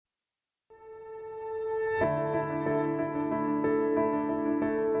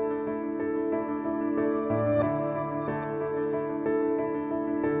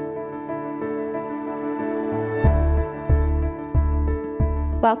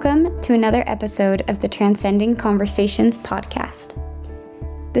Welcome to another episode of the Transcending Conversations podcast.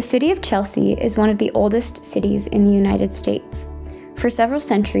 The city of Chelsea is one of the oldest cities in the United States. For several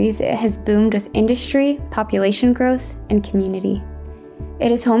centuries, it has boomed with industry, population growth, and community.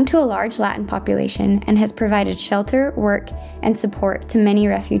 It is home to a large Latin population and has provided shelter, work, and support to many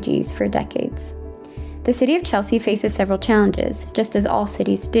refugees for decades. The city of Chelsea faces several challenges, just as all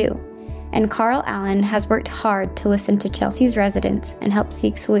cities do, and Carl Allen has worked hard to listen to Chelsea's residents and help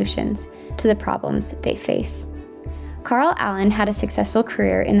seek solutions to the problems they face. Carl Allen had a successful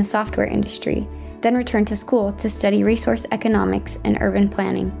career in the software industry, then returned to school to study resource economics and urban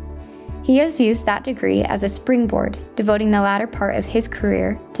planning. He has used that degree as a springboard, devoting the latter part of his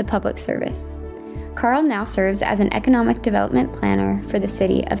career to public service. Carl now serves as an economic development planner for the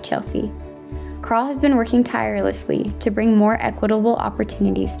city of Chelsea. Carl has been working tirelessly to bring more equitable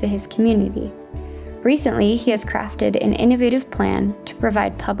opportunities to his community. Recently, he has crafted an innovative plan to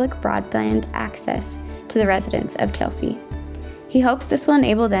provide public broadband access to the residents of Chelsea. He hopes this will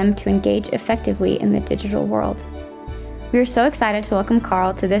enable them to engage effectively in the digital world. We are so excited to welcome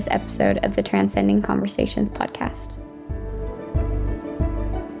Carl to this episode of the Transcending Conversations podcast.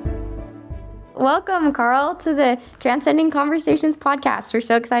 Welcome, Carl, to the Transcending Conversations podcast. We're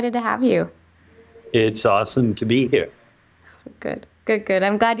so excited to have you. It's awesome to be here. Good.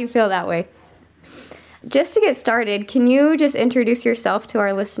 I'm glad you feel that way. Just to get started, can you just introduce yourself to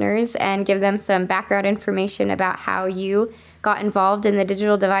our listeners and give them some background information about how you got involved in the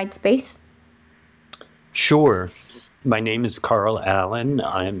digital divide space? Sure. My name is Carl Allen.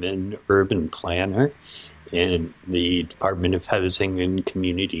 I'm an urban planner in the Department of Housing and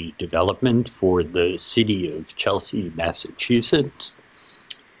Community Development for the city of Chelsea, Massachusetts.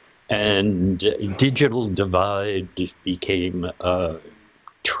 And digital divide became a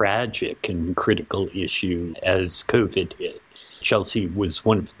tragic and critical issue as COVID hit. Chelsea was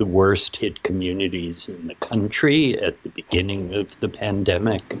one of the worst hit communities in the country at the beginning of the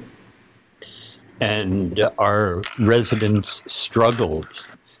pandemic. And our residents struggled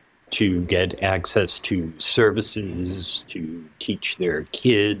to get access to services, to teach their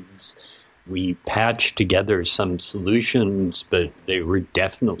kids. We patched together some solutions, but they were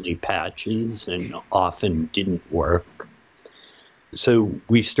definitely patches and often didn't work. So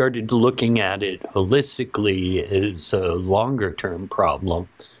we started looking at it holistically as a longer-term problem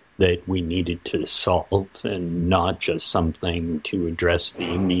that we needed to solve and not just something to address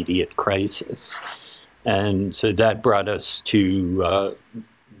the immediate crisis. And so that brought us to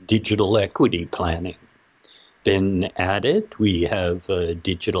digital equity planning. Been at it. We have a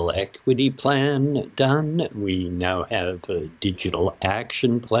digital equity plan done. We now have a digital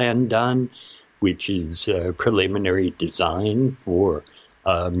action plan done, which is a preliminary design for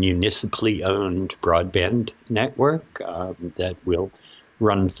a municipally owned broadband network that will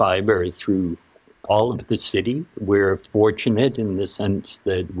run fiber through all of the city. We're fortunate in the sense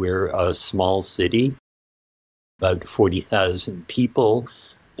that we're a small city, about 40,000 people,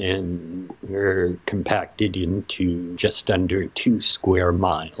 and we're compacted into just under 2 square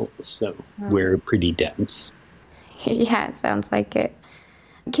miles, so we're pretty dense. Yeah, it sounds like it.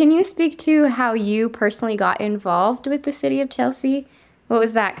 Can you speak to how you personally got involved with the city of Chelsea? What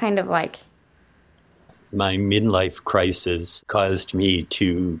was that kind of like? My midlife crisis caused me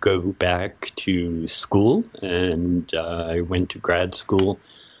to go back to school, and I went to grad school.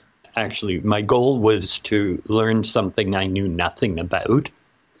 Actually, my goal was to learn something I knew nothing about.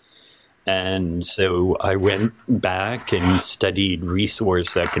 And so I went back and studied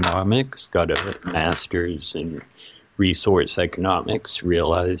resource economics, got a master's in resource economics,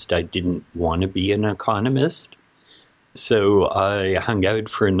 realized I didn't want to be an economist. So I hung out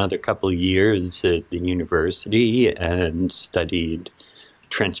for another couple of years at the university and studied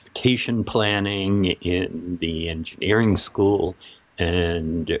transportation planning in the engineering school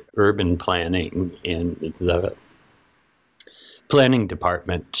and urban planning in the planning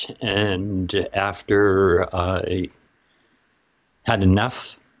department. And after I had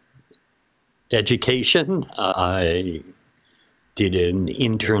enough education, I did an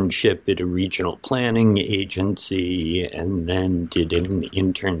internship at a regional planning agency and then did an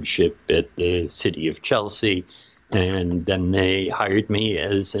internship at the city of Chelsea. And then they hired me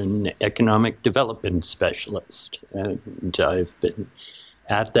as an economic development specialist. And I've been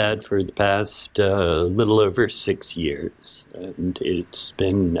at that for the past little over 6 years. And it's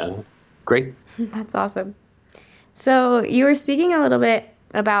been great. That's awesome. So you were speaking a little bit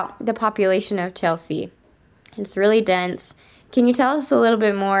about the population of Chelsea. It's really dense. Can you tell us a little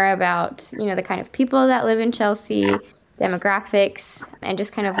bit more about, the kind of people that live in Chelsea, demographics, and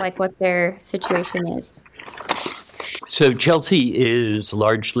just kind of like what their situation is? So Chelsea is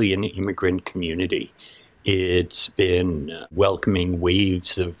largely an immigrant community. It's been welcoming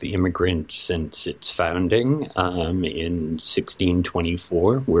waves of immigrants since its founding in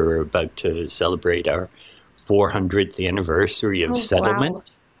 1624. We're about to celebrate our 400th anniversary of settlement. Wow.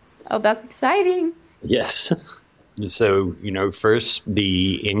 Oh, that's exciting. Yes. So, first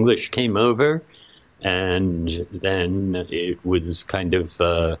the English came over, and then it was kind of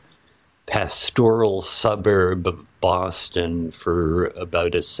a pastoral suburb of Boston for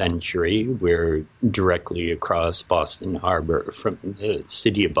about a century. We're directly across Boston Harbor from the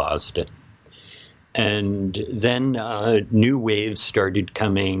city of Boston. And then new waves started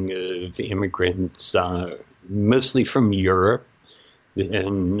coming of immigrants, mostly from Europe.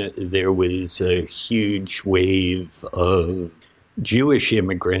 And there was a huge wave of Jewish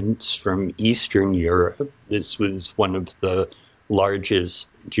immigrants from Eastern Europe. This was one of the largest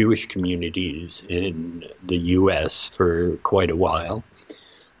Jewish communities in the U.S. for quite a while.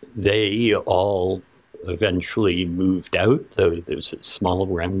 They all eventually moved out, though there's a small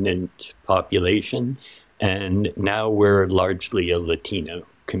remnant population, and now we're largely a Latino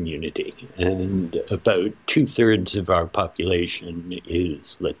community. And about 2/3 of our population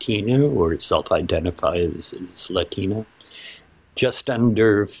is Latino or self-identifies as Latino. Just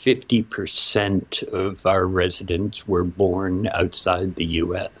under 50% of our residents were born outside the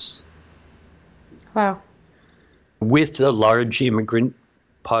U.S. Wow. With a large immigrant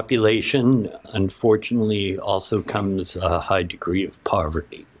population, unfortunately, also comes a high degree of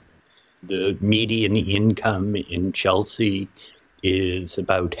poverty. The median income in Chelsea is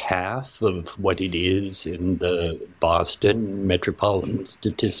about half of what it is in the Boston metropolitan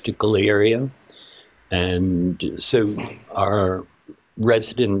statistical area. And so our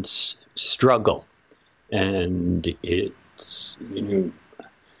residents struggle. And it's,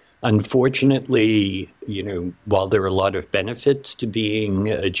 unfortunately, while there are a lot of benefits to being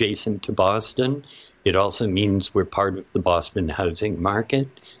adjacent to Boston, it also means we're part of the Boston housing market.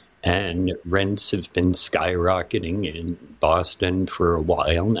 And rents have been skyrocketing in Boston for a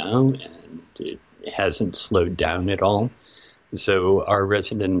while now, and it hasn't slowed down at all. So our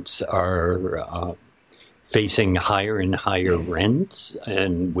residents are facing higher and higher rents,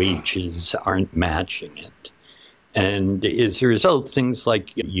 and wages aren't matching it. And as a result, things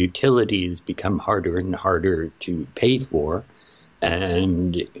like utilities become harder and harder to pay for,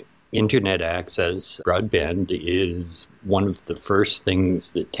 and internet access, broadband, is one of the first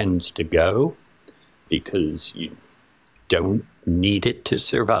things that tends to go because you don't need it to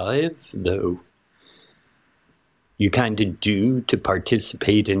survive, though you kind of do to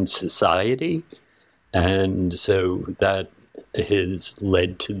participate in society. And so that has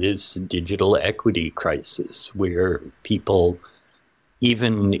led to this digital equity crisis where people,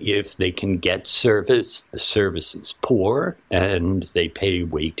 even if they can get service, the service is poor and they pay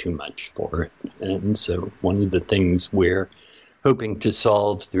way too much for it. And so one of the things we're hoping to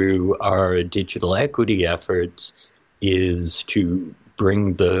solve through our digital equity efforts is to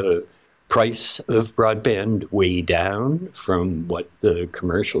bring the price of broadband way down from what the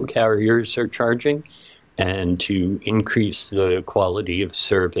commercial carriers are charging, and to increase the quality of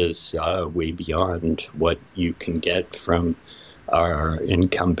service way beyond what you can get from our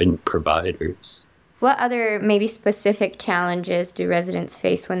incumbent providers. What other maybe specific challenges do residents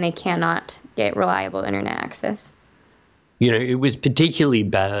face when they cannot get reliable internet access? It was particularly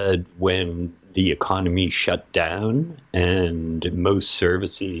bad when the economy shut down and most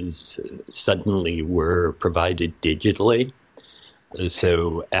services suddenly were provided digitally.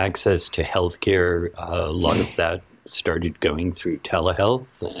 So access to healthcare, a lot of that started going through telehealth,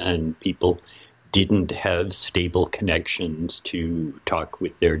 and people didn't have stable connections to talk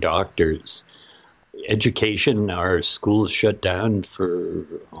with their doctors. Education, our schools shut down for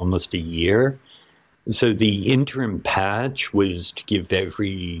almost a year. So the interim patch was to give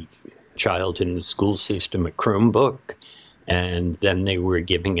every child in the school system a Chromebook, and then they were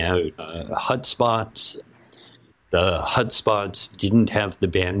giving out hotspots. The hotspots didn't have the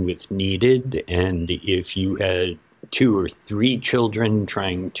bandwidth needed, and if you had 2 or 3 children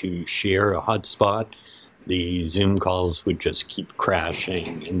trying to share a hotspot, the Zoom calls would just keep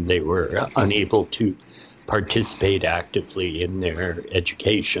crashing, and they were unable to participate actively in their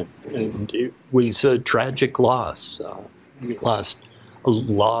education. And it was a tragic loss. We lost a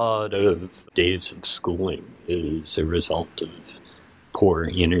lot of days of schooling as a result of poor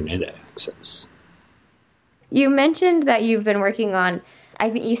internet access. You mentioned that you've been working on, I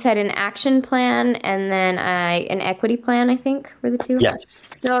think you said an action plan and then an equity plan, I think, were the two? Yes.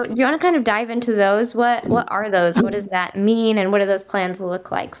 So do you want to kind of dive into those? What are those? What does that mean? And what do those plans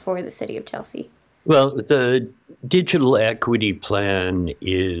look like for the city of Chelsea? Well, the digital equity plan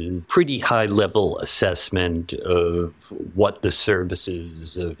is pretty high-level assessment of what the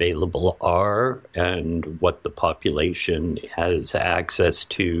services available are and what the population has access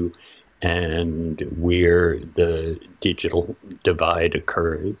to and where the digital divide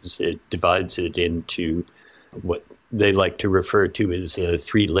occurs. It divides it into what they like to refer to as a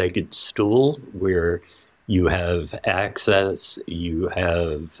three-legged stool, where you have access, you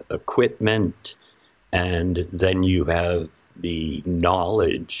have equipment, and then you have the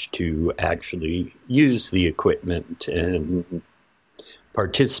knowledge to actually use the equipment and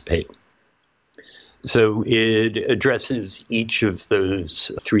participate. So it addresses each of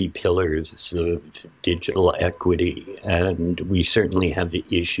those three pillars of digital equity, and we certainly have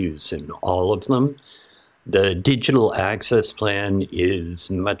issues in all of them. The digital access plan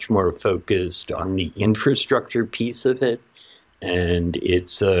is much more focused on the infrastructure piece of it, and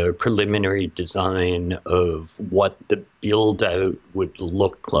it's a preliminary design of what the build-out would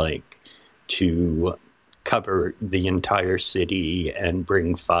look like to cover the entire city and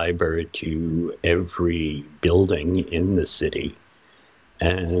bring fiber to every building in the city,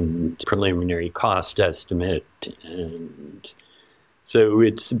 and preliminary cost estimate. And so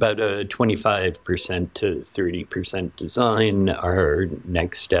it's about a 25% to 30% design. Our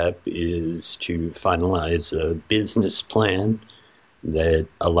next step is to finalize a business plan that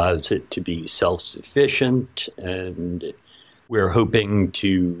allows it to be self-sufficient, and we're hoping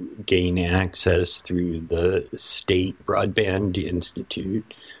to gain access through the State Broadband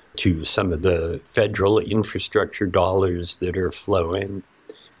Institute to some of the federal infrastructure dollars that are flowing,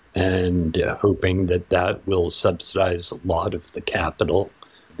 and hoping that that will subsidize a lot of the capital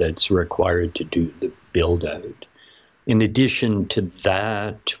that's required to do the build-out. In addition to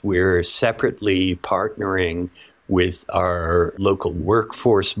that, we're separately partnering with our local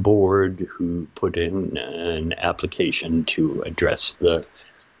workforce board, who put in an application to address the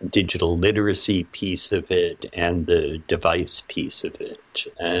digital literacy piece of it and the device piece of it.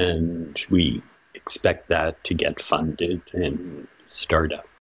 And we expect that to get funded and start up.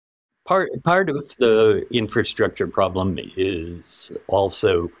 Part of the infrastructure problem is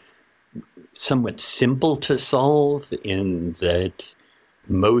also somewhat simple to solve, in that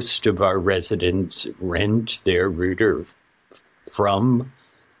most of our residents rent their router from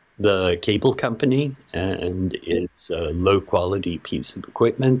the cable company, and it's a low-quality piece of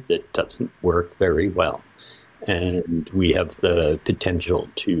equipment that doesn't work very well. And we have the potential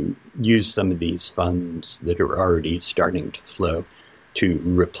to use some of these funds that are already starting to flow to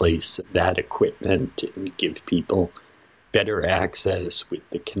replace that equipment and give people better access with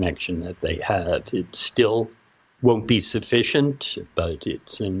the connection that they have. It still won't be sufficient, but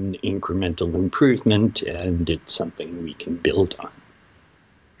it's an incremental improvement, and it's something we can build on.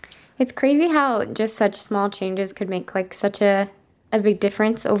 It's crazy how just such small changes could make like such a big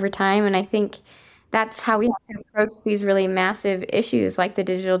difference over time. And I think that's how we have to approach these really massive issues like the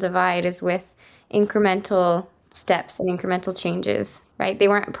digital divide, is with incremental steps and incremental changes, right? They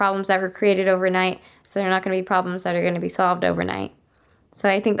weren't problems that were created overnight, so they're not going to be problems that are going to be solved overnight. So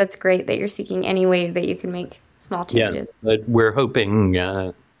I think that's great that you're seeking any way that you can make small changes. Yeah, but we're hoping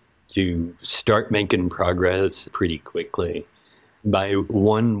to start making progress pretty quickly. My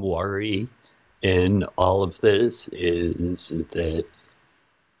one worry in all of this is that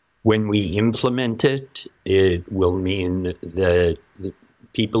when we implement it, it will mean that the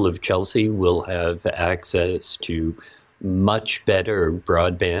people of Chelsea will have access to much better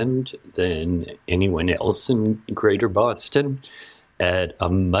broadband than anyone else in Greater Boston at a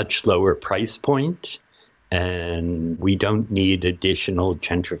much lower price point, and we don't need additional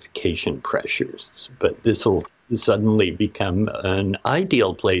gentrification pressures. But this will suddenly become an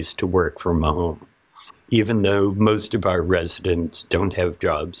ideal place to work from home, even though most of our residents don't have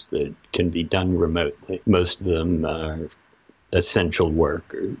jobs that can be done remotely. Most of them are essential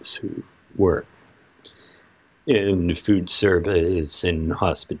workers who work in food service, in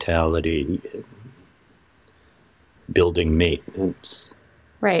hospitality, in building maintenance.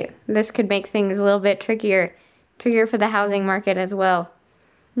 Right. This could make things a little bit trickier for the housing market as well.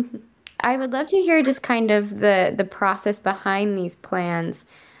 I would love to hear just kind of the process behind these plans.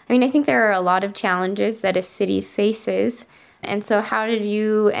 I mean, I think there are a lot of challenges that a city faces. And so how did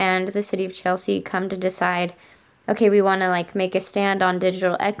you and the city of Chelsea come to decide, okay, we want to like make a stand on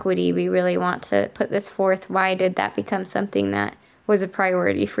digital equity. We really want to put this forth. Why did that become something that was a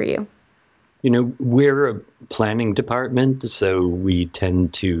priority for you? You know, we're a planning department, so we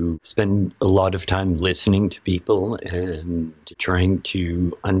tend to spend a lot of time listening to people and trying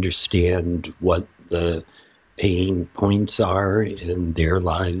to understand what the pain points are in their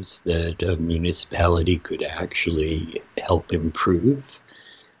lives that a municipality could actually help improve.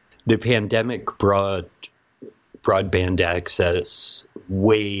 The pandemic brought broadband access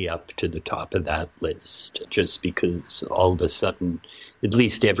way up to the top of that list, just because all of a sudden, at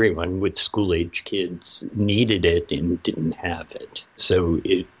least everyone with school-age kids needed it and didn't have it. So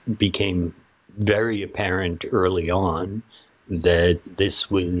it became very apparent early on that this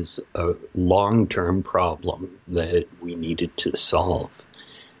was a long-term problem that we needed to solve.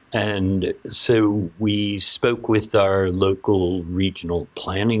 And so we spoke with our local regional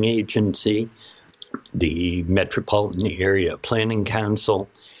planning agency, the Metropolitan Area Planning Council,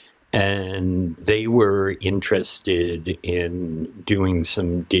 and they were interested in doing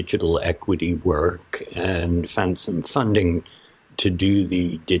some digital equity work and found some funding to do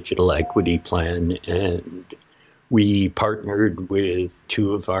the digital equity plan. And we partnered with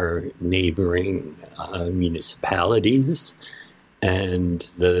two of our neighboring municipalities, and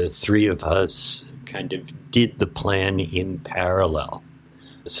the three of us kind of did the plan in parallel.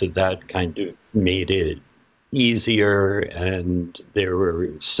 So that kind of made it easier, and there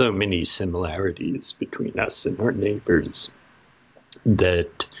were so many similarities between us and our neighbors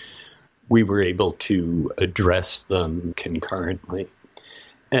that we were able to address them concurrently.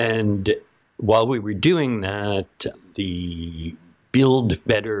 And while we were doing that, the Build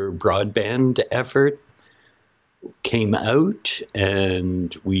Better Broadband effort came out,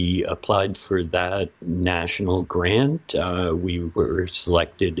 and we applied for that national grant. We were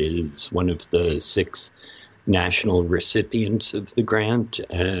selected as one of the 6 national recipients of the grant,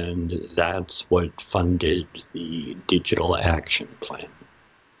 and that's what funded the Digital Action Plan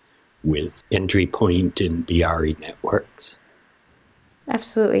with Entry Point and BRE Networks.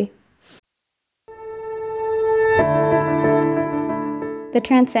 Absolutely. The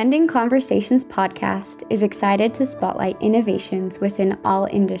Transcending Conversations podcast is excited to spotlight innovations within all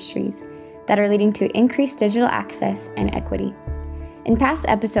industries that are leading to increased digital access and equity. In past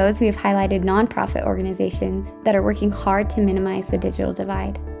episodes, we have highlighted nonprofit organizations that are working hard to minimize the digital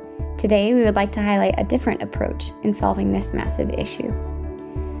divide. Today, we would like to highlight a different approach in solving this massive issue.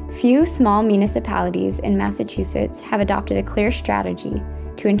 Few small municipalities in Massachusetts have adopted a clear strategy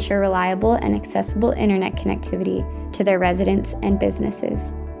to ensure reliable and accessible internet connectivity to their residents and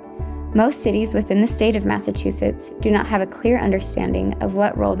businesses. Most cities within the state of Massachusetts do not have a clear understanding of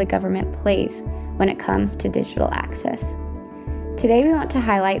what role the government plays when it comes to digital access. Today we want to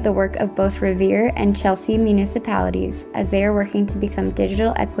highlight the work of both Revere and Chelsea municipalities as they are working to become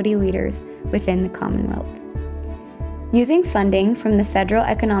digital equity leaders within the Commonwealth. Using funding from the Federal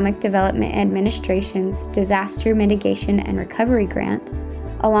Economic Development Administration's Disaster Mitigation and Recovery Grant,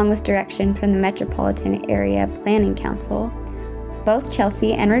 along with direction from the Metropolitan Area Planning Council, both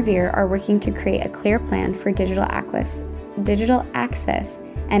Chelsea and Revere are working to create a clear plan for digital access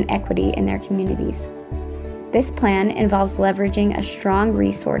and equity in their communities. This plan involves leveraging a strong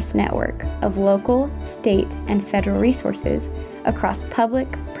resource network of local, state, and federal resources across public,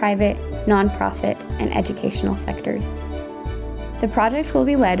 private, nonprofit, and educational sectors. The project will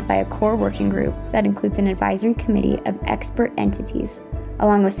be led by a core working group that includes an advisory committee of expert entities,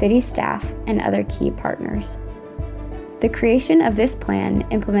 along with city staff and other key partners. The creation of this plan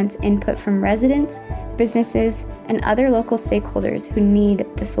implements input from residents, businesses, and other local stakeholders who need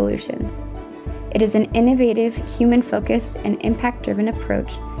the solutions. It is an innovative, human-focused, and impact-driven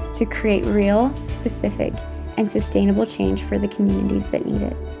approach to create real, specific, and sustainable change for the communities that need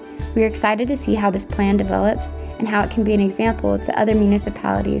it. We are excited to see how this plan develops and how it can be an example to other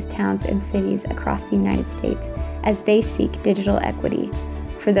municipalities, towns, and cities across the United States as they seek digital equity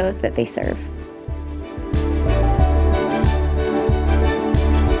for those that they serve.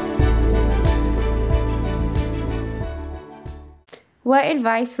 What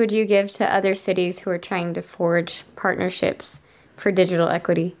advice would you give to other cities who are trying to forge partnerships for digital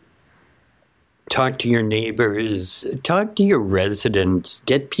equity? Talk to your neighbors, talk to your residents,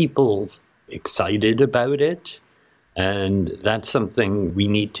 get people excited about it. And that's something we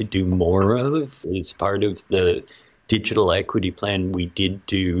need to do more of. As part of the digital equity plan, we did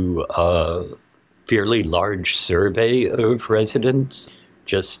do a fairly large survey of residents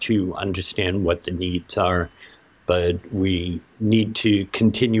just to understand what the needs are. But we need to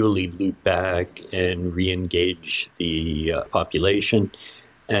continually loop back and re-engage the population.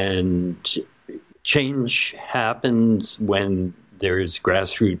 And change happens when there's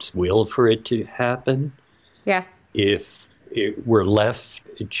grassroots will for it to happen. Yeah. If it were left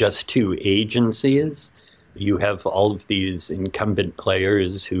just to agencies, you have all of these incumbent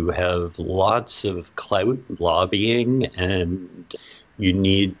players who have lots of clout lobbying, and you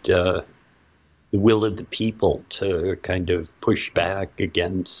need the will of the people to kind of push back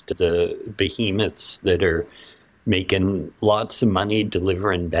against the behemoths that are making lots of money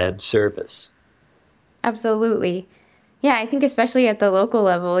delivering bad service. Absolutely. Yeah, I think especially at the local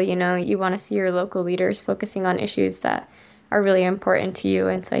level, you want to see your local leaders focusing on issues that are really important to you.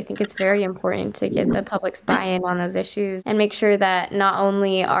 And so I think it's very important to get the public's buy-in on those issues and make sure that not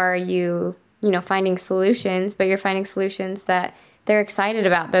only are you, finding solutions, but you're finding solutions that they're excited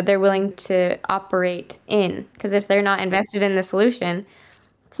about, that they're willing to operate in. Because if they're not invested in the solution,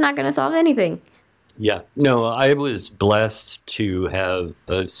 it's not going to solve anything. Yeah. No, I was blessed to have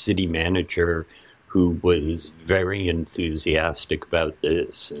a city manager who was very enthusiastic about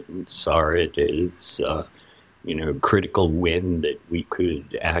this and saw it as, critical win that we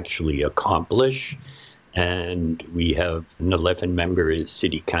could actually accomplish. And we have an 11-member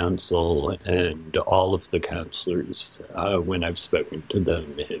city council, and all of the councillors, when I've spoken to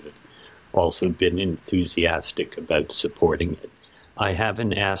them, have also been enthusiastic about supporting it. I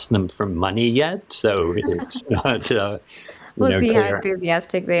haven't asked them for money yet, so it's not. We'll see clear. How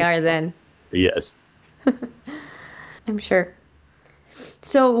enthusiastic they are then. Yes. I'm sure.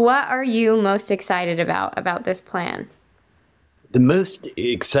 So what are you most excited about this plan? The most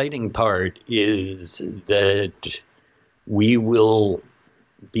exciting part is that we will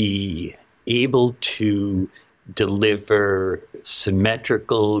be able to deliver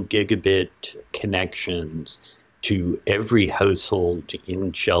symmetrical gigabit connections to every household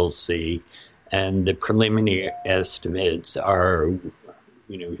in Chelsea. And the preliminary estimates are,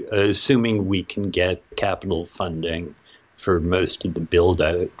 assuming we can get capital funding for most of the build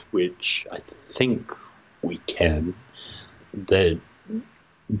out, which I think we can, that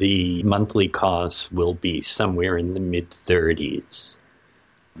the monthly costs will be somewhere in the mid-30s.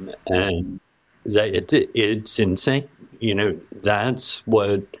 And that it's insane. That's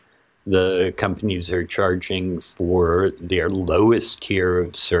what the companies are charging for their lowest tier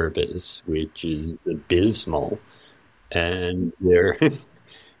of service, which is abysmal. And they're,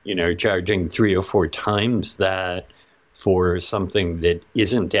 charging 3 or 4 times that for something that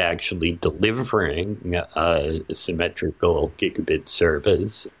isn't actually delivering a symmetrical gigabit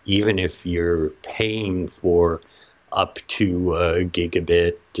service, even if you're paying for up to a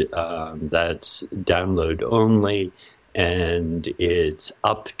gigabit, that's download only, and it's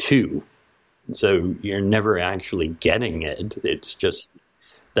up to. So you're never actually getting it. It's just,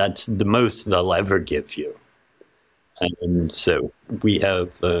 that's the most they'll ever give you. And so we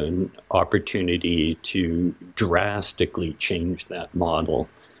have an opportunity to drastically change that model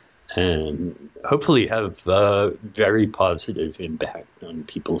and hopefully have a very positive impact on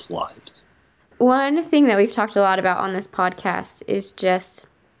people's lives. One thing that we've talked a lot about on this podcast is just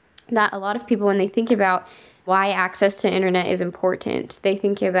that a lot of people, when they think about why access to internet is important, they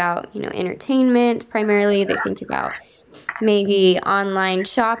think about, entertainment primarily. They think about maybe online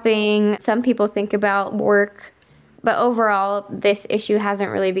shopping. Some people think about work. But overall, this issue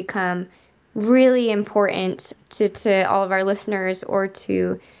hasn't really become really important to all of our listeners or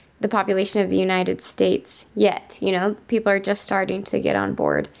to the population of the United States yet. People are just starting to get on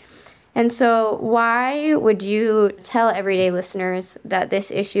board. And so why would you tell everyday listeners that this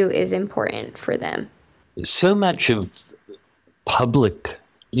issue is important for them? So much of public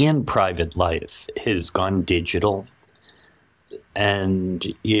and private life has gone digital. And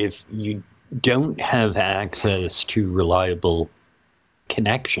if you don't have access to reliable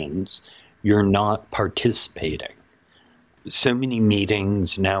connections, you're not participating. So many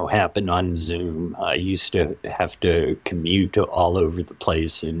meetings now happen on Zoom. I used to have to commute all over the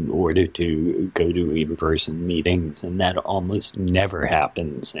place in order to go to in-person meetings, and that almost never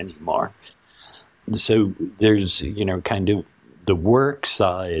happens anymore. So there's, kind of the work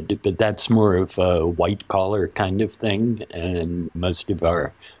side, but that's more of a white-collar kind of thing, and most of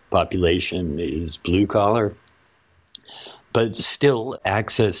our population is blue collar, but still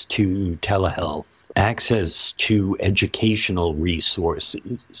access to telehealth, access to educational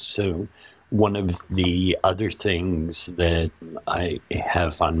resources. So one of the other things that I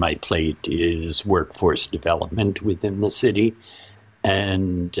have on my plate is workforce development within the city.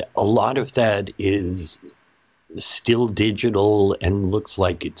 And a lot of that is still digital and looks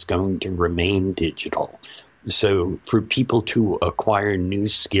like it's going to remain digital. So for people to acquire new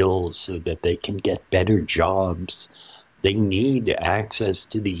skills so that they can get better jobs, they need access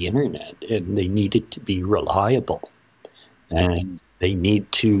to the internet, and they need it to be reliable. And they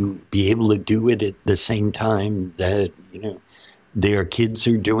need to be able to do it at the same time that, their kids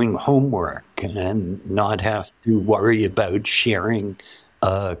are doing homework and not have to worry about sharing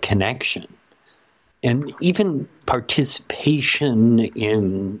a connection. And even participation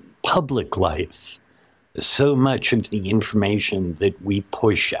in public life, so much of the information that we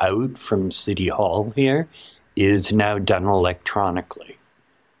push out from City Hall here is now done electronically.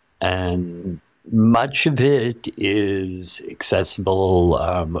 And much of it is accessible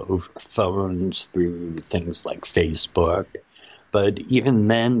over phones through things like Facebook. But even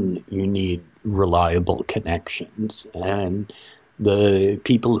then, you need reliable connections. And the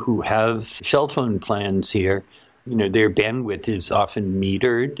people who have cell phone plans here, their bandwidth is often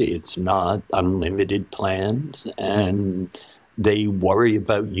metered. It's not unlimited plans. And they worry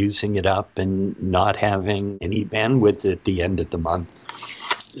about using it up and not having any bandwidth at the end of the month.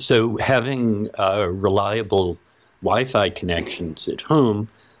 So having reliable Wi-Fi connections at home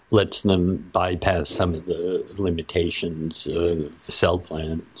lets them bypass some of the limitations of cell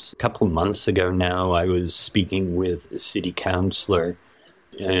plans. A couple months ago now, I was speaking with a city councilor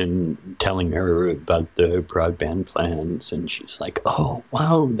and telling her about the broadband plans, and she's like, "Oh,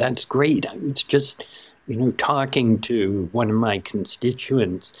 wow, that's great. I was just, talking to one of my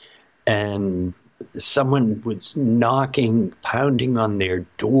constituents, and someone was pounding on their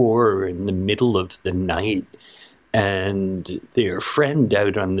door in the middle of the night, and their friend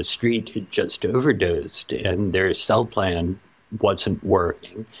out on the street had just overdosed, and their cell plan wasn't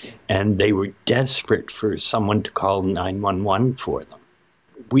working, and they were desperate for someone to call 911 for them."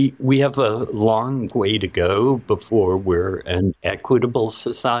 We have a long way to go before we're an equitable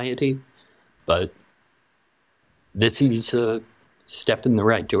society, but this is a step in the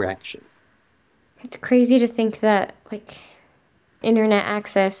right direction. It's crazy to think that, internet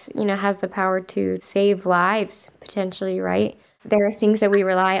access, has the power to save lives, potentially, right? There are things that we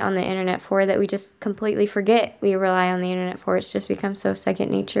rely on the internet for that we just completely forget we rely on the internet for. It's just become so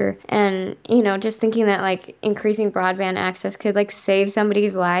second nature. And, just thinking that, increasing broadband access could, save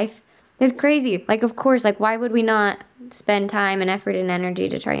somebody's life is crazy. Of course, why would we not spend time and effort and energy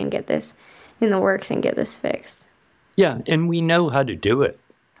to try and get this in the works and get this fixed? Yeah, and we know how to do it.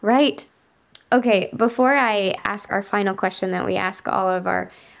 Right. Okay, before I ask our final question that we ask all of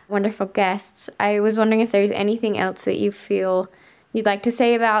our wonderful guests, I was wondering if there's anything else that you feel you'd like to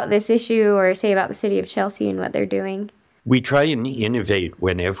say about this issue or say about the city of Chelsea and what they're doing. We try and innovate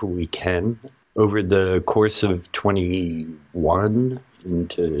whenever we can. Over the course of 21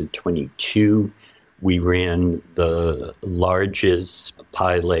 into 22, we ran the largest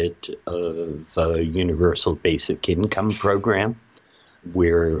pilot of a universal basic income program,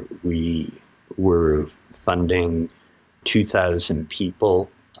 where we were funding 2,000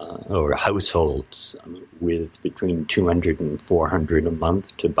 people or households with between 200 and 400 a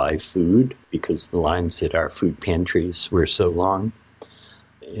month to buy food because the lines at our food pantries were so long.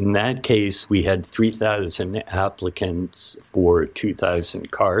 In that case, we had 3,000 applicants for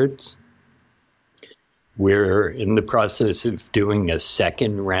 2,000 cards. We're in the process of doing a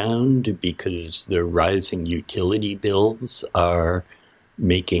second round because the rising utility bills are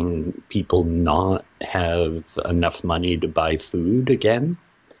making people not have enough money to buy food again.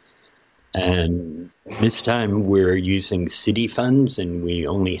 And this time we're using city funds, and we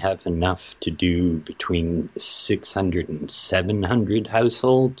only have enough to do between 600 and 700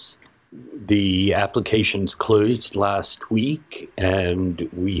 households. The applications closed last week, and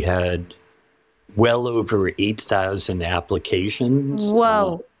we had well over 8,000 applications.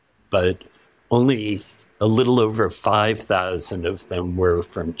 Whoa. But only a little over 5,000 of them were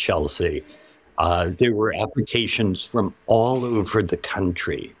from Chelsea. There were applications from all over the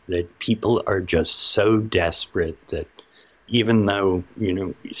country that people are just so desperate that even though,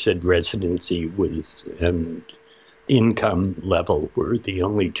 we said residency was and income level were the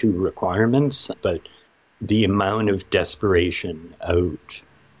only two requirements, but the amount of desperation out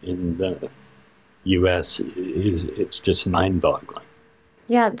in the U.S. it's just mind-boggling.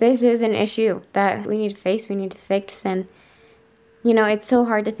 Yeah, this is an issue that we need to face, we need to fix. And, it's so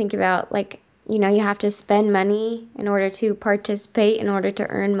hard to think about, you have to spend money in order to participate, in order to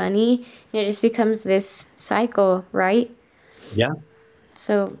earn money. And it just becomes this cycle, right? Yeah.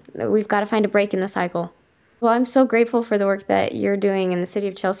 So we've got to find a break in the cycle. Well, I'm so grateful for the work that you're doing and the city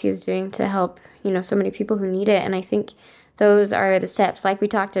of Chelsea is doing to help, so many people who need it. And I think those are the steps, like we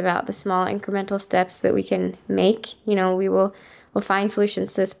talked about, the small incremental steps that we can make. We'll find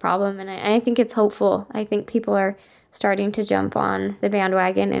solutions to this problem. And I think it's hopeful. I think people are starting to jump on the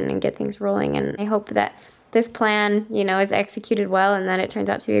bandwagon and get things rolling. And I hope that this plan, is executed well and that it turns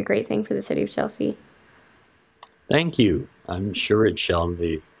out to be a great thing for the city of Chelsea. Thank you. I'm sure it shall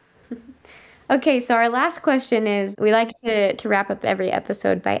be. Okay, so our last question is, we like to wrap up every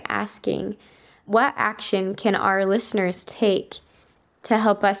episode by asking, what action can our listeners take to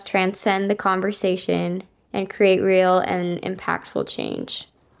help us transcend the conversation and create real and impactful change?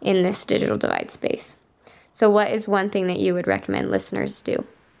 in this digital divide space. So what is one thing that you would recommend listeners do?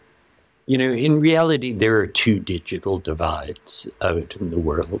 In reality, there are two digital divides out in the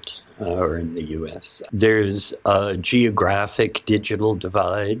world, or in the U.S. There's a geographic digital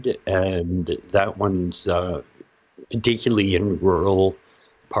divide, and that one's particularly in rural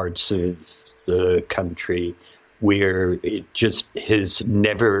parts of the country where it just has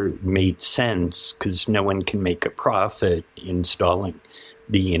never made sense because no one can make a profit installing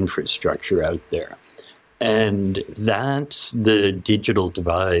the infrastructure out there. And that's the digital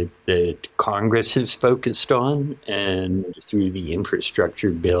divide that Congress has focused on, and through the infrastructure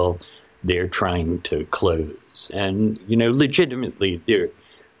bill, they're trying to close. And, legitimately, they're,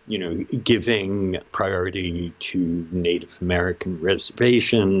 giving priority to Native American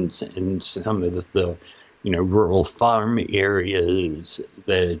reservations and some of the, rural farm areas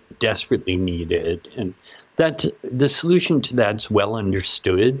that desperately need it. And that the solution to that's well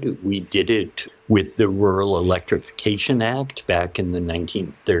understood. We did it with the Rural Electrification Act back in the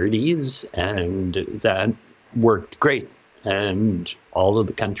 1930s, and that worked great. And all of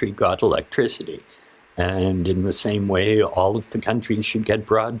the country got electricity. And in the same way, all of the country should get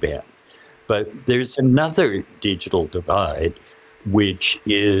broadband. But there's another digital divide, which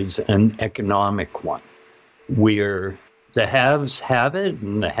is an economic one, where the haves have it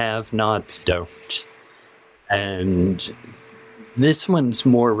and the have-nots don't. And this one's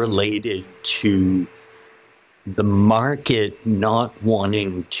more related to the market not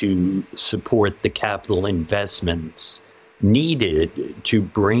wanting to support the capital investments needed to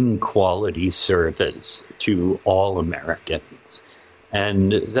bring quality service to all Americans.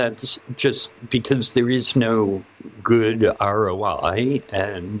 And that's just because there is no good ROI,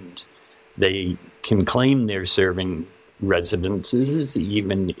 and they can claim they're serving residences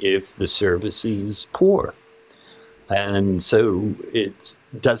even if the service is poor. And so it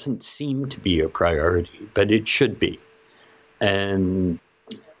doesn't seem to be a priority, but it should be. And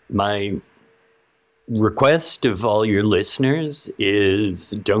my request of all your listeners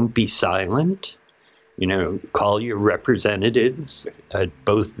is don't be silent. Call your representatives at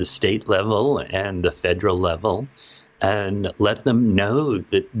both the state level and the federal level and let them know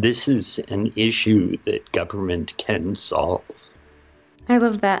that this is an issue that government can solve. I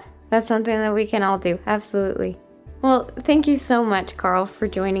love that. That's something that we can all do. Absolutely. Well, thank you so much, Carl, for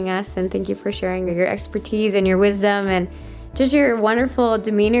joining us, and thank you for sharing your expertise and your wisdom and just your wonderful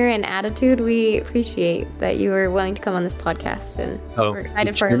demeanor and attitude. We appreciate that you were willing to come on this podcast, and we're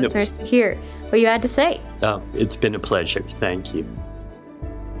excited for our listeners to hear what you had to say. Oh, it's been a pleasure. Thank you.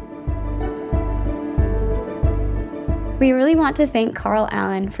 We really want to thank Carl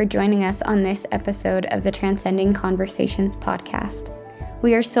Allen for joining us on this episode of the Transcending Conversations podcast.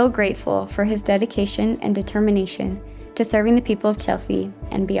 We are so grateful for his dedication and determination to serving the people of Chelsea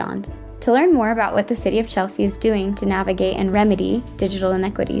and beyond. To learn more about what the City of Chelsea is doing to navigate and remedy digital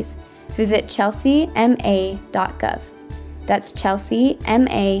inequities, visit chelseama.gov. That's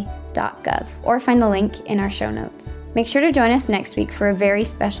chelseama.gov, or find the link in our show notes. Make sure to join us next week for a very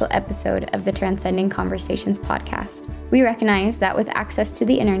special episode of the Transcending Conversations podcast. We recognize that with access to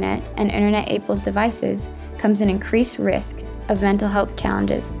the internet and internet-enabled devices comes an increased risk of mental health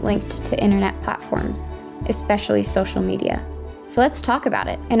challenges linked to internet platforms, especially social media. So let's talk about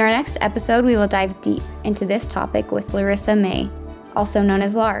it. In our next episode, we will dive deep into this topic with Larissa May, also known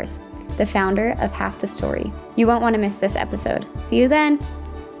as Lars, the founder of Half the Story. You won't want to miss this episode. See you then.